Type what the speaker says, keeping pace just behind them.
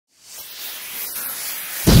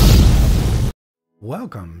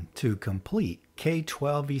Welcome to Complete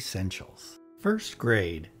K12 Essentials. First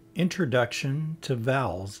grade, Introduction to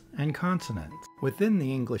Vowels and Consonants. Within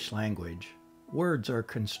the English language, words are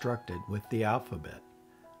constructed with the alphabet,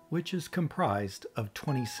 which is comprised of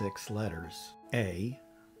 26 letters: A,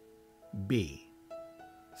 B,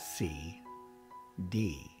 C,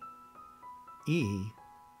 D, E,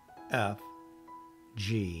 F,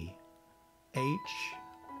 G, H,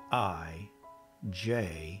 I,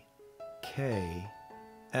 J, K,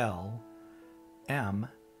 L, M,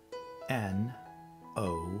 N,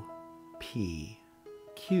 O, P,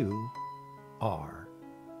 Q, R,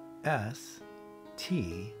 S,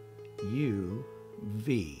 T, U,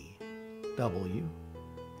 V, W,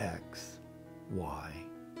 X, Y,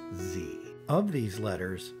 Z. Of these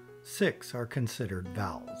letters, 6 are considered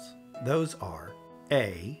vowels. Those are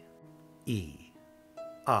A, E,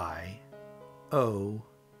 I, O,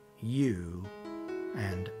 U,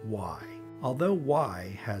 and Y. Although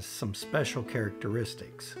Y has some special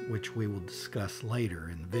characteristics, which we will discuss later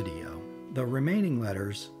in the video, the remaining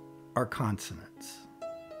letters are consonants.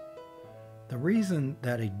 The reason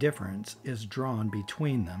that a difference is drawn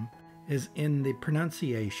between them is in the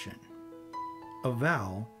pronunciation. A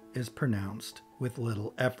vowel is pronounced with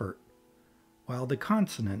little effort, while the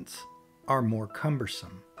consonants are more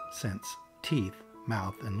cumbersome, since teeth,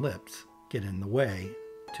 mouth, and lips get in the way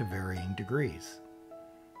to varying degrees.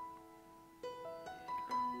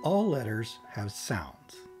 All letters have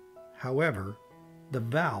sounds. However, the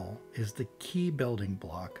vowel is the key building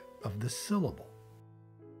block of the syllable.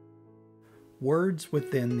 Words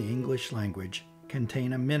within the English language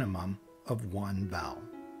contain a minimum of one vowel.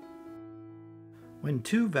 When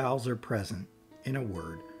two vowels are present in a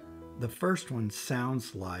word, the first one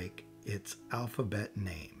sounds like its alphabet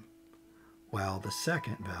name, while the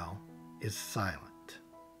second vowel is silent.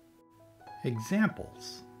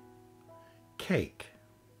 Examples: cake,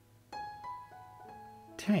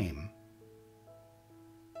 tame,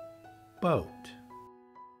 boat.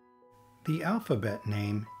 The alphabet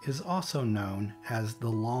name is also known as the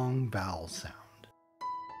long vowel sound.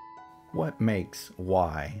 What makes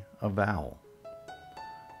Y a vowel?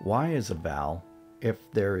 Y is a vowel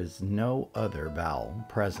if there is no other vowel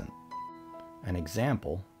present. An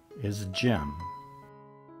example is gem.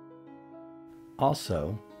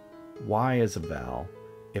 Also, Y is a vowel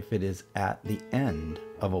if it is at the end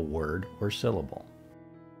of a word or syllable.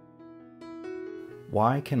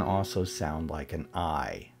 Y can also sound like an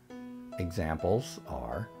I. Examples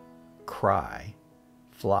are cry,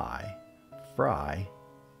 fly, fry,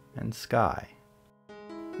 and sky.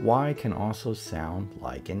 Y can also sound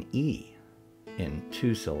like an E in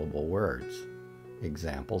two-syllable words.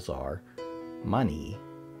 Examples are money,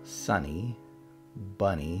 sunny,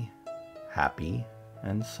 bunny, happy,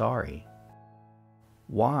 and sorry.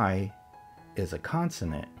 Y is a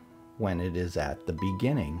consonant when it is at the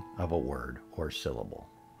beginning of a word or syllable.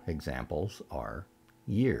 Examples are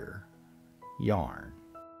year, yarn.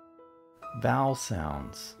 Vowel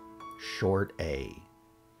sounds: short A,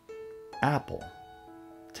 apple,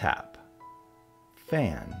 tap,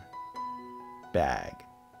 fan, bag,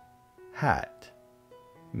 hat,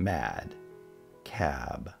 mad,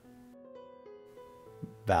 cab.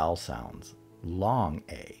 Vowel sounds: long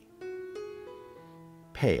A,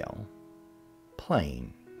 pale,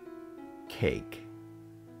 plain, cake,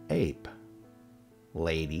 ape,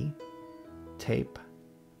 lady, tape,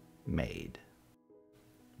 maid.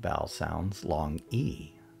 Vowel sounds: long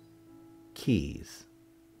E, keys,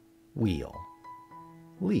 wheel,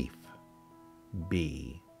 leaf,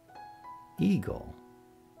 bee, eagle,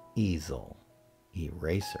 easel,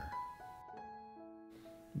 eraser.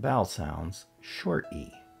 Vowel sounds: short E,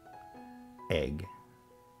 egg,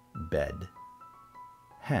 bed,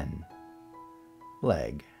 hen,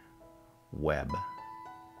 leg, web,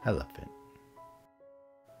 elephant.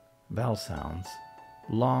 Vowel sounds: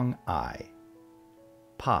 long I,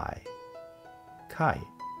 pie, kite,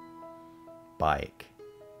 bike,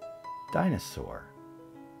 dinosaur,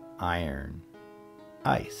 iron,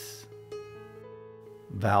 ice.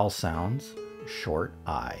 Vowel sounds: short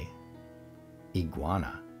I,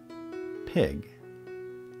 iguana, pig,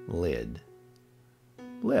 lid,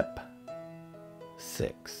 lip,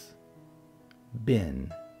 6,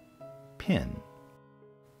 bin, pin.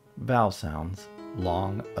 Vowel sounds: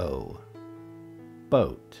 long O,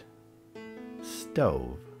 boat,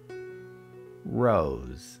 stove,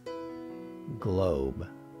 rose, globe,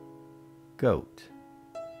 goat,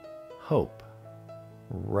 hope,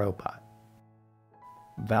 robot.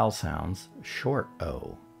 Vowel sounds: short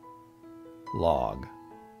O, log,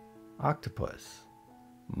 octopus,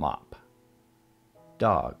 mop,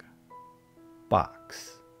 dog,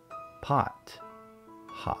 box, pot,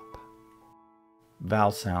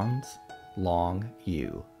 Vowel sounds: long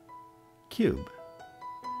U, cube,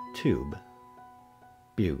 tube,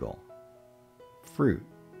 bugle, fruit,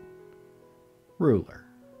 ruler,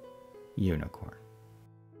 unicorn.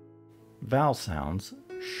 Vowel sounds: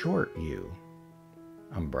 short U,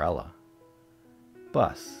 umbrella,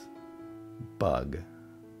 bus, bug,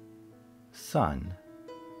 sun,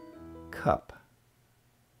 cup,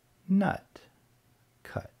 nut,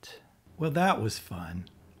 cut. Well, that was fun.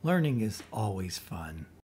 Learning is always fun.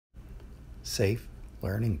 Safe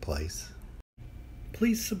learning place.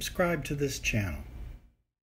 Please subscribe to this channel.